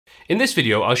In this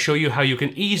video, I'll show you how you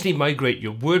can easily migrate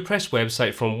your WordPress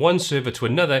website from one server to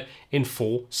another in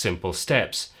 4 simple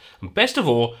steps. And best of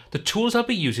all, the tools I'll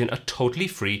be using are totally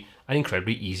free and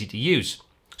incredibly easy to use.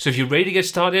 So if you're ready to get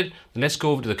started, then let's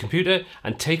go over to the computer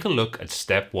and take a look at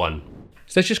step 1.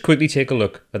 So let's just quickly take a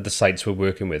look at the sites we're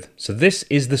working with. So this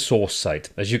is the source site.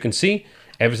 As you can see,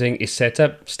 everything is set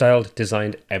up, styled,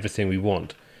 designed, everything we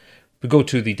want. We go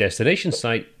to the destination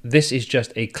site. This is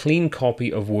just a clean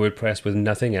copy of WordPress with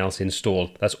nothing else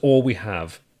installed. That's all we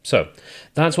have. So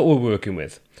that's what we're working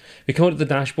with. We come to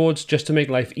the dashboards just to make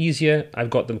life easier. I've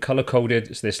got them color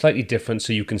coded so they're slightly different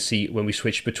so you can see when we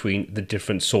switch between the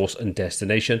different source and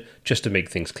destination, just to make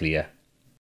things clear.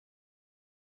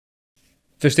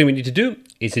 First thing we need to do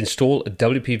is install a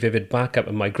WP Vivid backup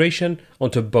and migration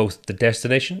onto both the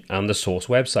destination and the source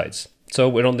websites. So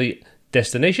we're on the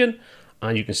destination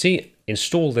and you can see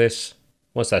install this.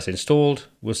 Once that's installed,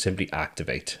 we'll simply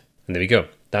activate. And there we go.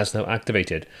 That's now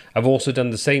activated. I've also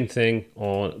done the same thing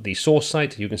on the source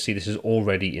site. You can see this is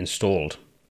already installed.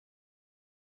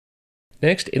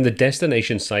 Next, in the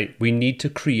destination site, we need to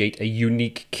create a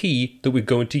unique key that we're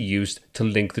going to use to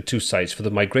link the two sites for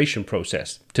the migration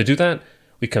process. To do that,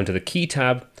 we come to the key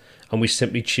tab and we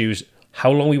simply choose how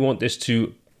long we want this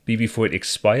to be before it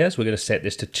expires. We're going to set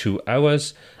this to 2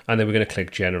 hours and then we're going to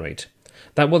click generate.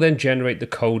 That will then generate the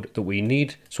code that we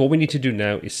need. So all we need to do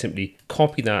now is simply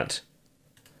copy that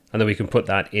and then we can put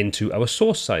that into our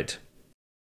source site.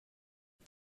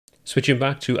 Switching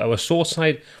back to our source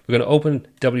site, we're going to open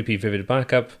WP Vivid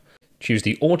Backup, choose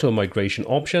the auto migration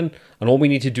option, and all we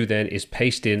need to do then is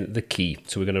paste in the key.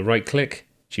 So we're going to right click,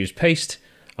 choose paste,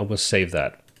 and we'll save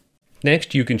that.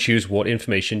 Next, you can choose what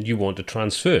information you want to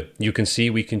transfer. You can see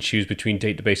we can choose between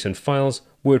database and files,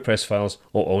 WordPress files,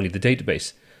 or only the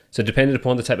database. So depending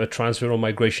upon the type of transfer or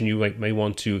migration you may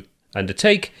want to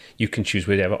undertake, you can choose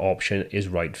whatever option is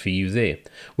right for you there.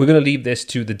 We're going to leave this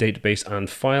to the database and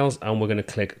files, and we're going to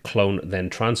click clone then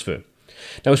transfer.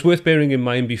 Now it's worth bearing in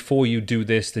mind before you do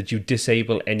this that you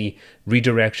disable any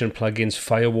redirection plugins,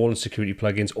 firewall and security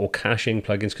plugins, or caching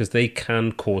plugins because they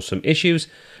can cause some issues.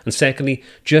 And secondly,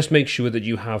 just make sure that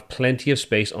you have plenty of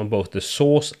space on both the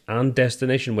source and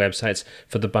destination websites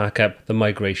for the backup, the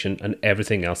migration, and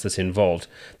everything else that's involved.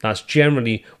 That's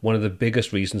generally one of the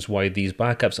biggest reasons why these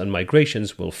backups and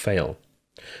migrations will fail.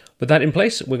 With that in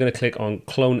place, we're going to click on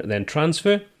clone then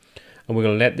transfer. And we're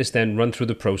going to let this then run through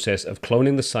the process of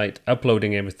cloning the site,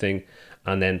 uploading everything,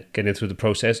 and then getting through the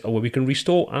process of where we can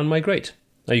restore and migrate.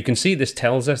 Now you can see this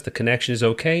tells us the connection is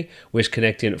okay, we're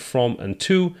connecting from and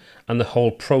to, and the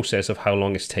whole process of how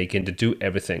long it's taken to do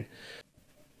everything.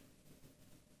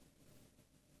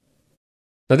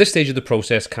 Now this stage of the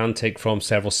process can take from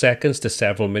several seconds to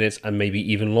several minutes and maybe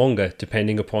even longer,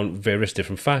 depending upon various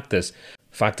different factors.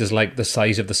 Factors like the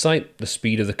size of the site, the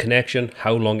speed of the connection,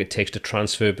 how long it takes to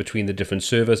transfer between the different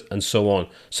servers, and so on.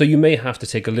 So you may have to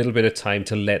take a little bit of time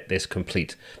to let this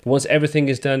complete. But once everything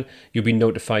is done, you'll be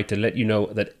notified to let you know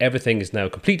that everything is now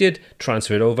completed,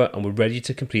 transferred over, and we're ready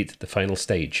to complete the final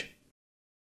stage.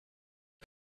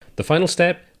 The final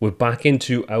step, we're back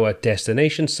into our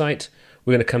destination site.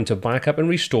 We're going to come to backup and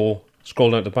restore,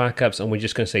 scroll down to backups, and we're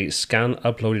just going to say scan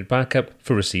uploaded backup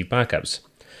for received backups.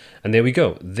 And there we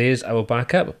go. There's our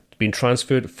backup. It's been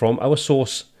transferred from our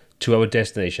source to our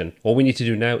destination. All we need to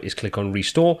do now is click on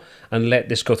restore and let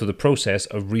this go through the process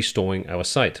of restoring our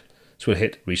site. So we'll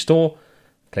hit restore,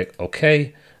 click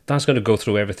OK. That's going to go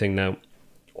through everything now.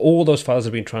 All those files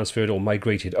have been transferred or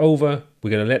migrated over.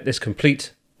 We're going to let this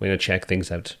complete. We're going to check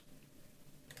things out.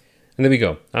 And there we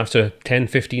go. After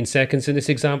 10-15 seconds in this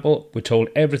example, we're told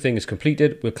everything is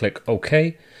completed. We'll click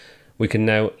OK. We can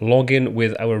now log in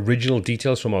with our original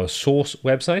details from our source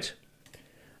website.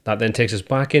 That then takes us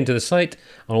back into the site,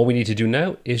 and all we need to do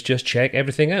now is just check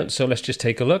everything out. So let's just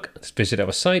take a look. Let's visit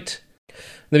our site.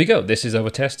 There we go. This is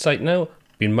our test site now,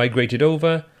 been migrated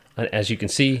over, and as you can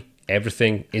see,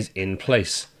 everything is in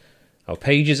place. Our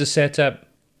pages are set up,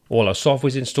 all our software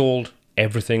is installed,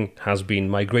 everything has been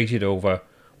migrated over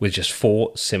with just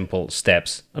 4 simple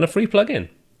steps and a free plugin.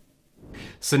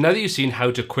 So now that you've seen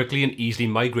how to quickly and easily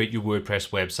migrate your WordPress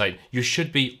website, you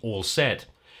should be all set.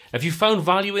 If you found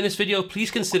value in this video,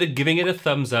 please consider giving it a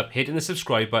thumbs up, hitting the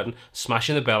subscribe button,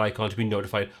 smashing the bell icon to be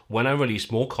notified when I release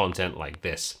more content like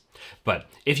this. But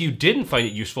if you didn't find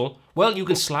it useful, well, you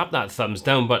can slap that thumbs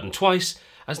down button twice,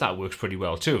 as that works pretty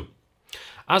well too.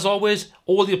 As always,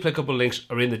 all the applicable links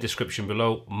are in the description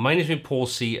below. My name has been Paul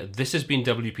C. This has been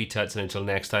WPTuts, and until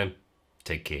next time,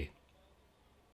 take care.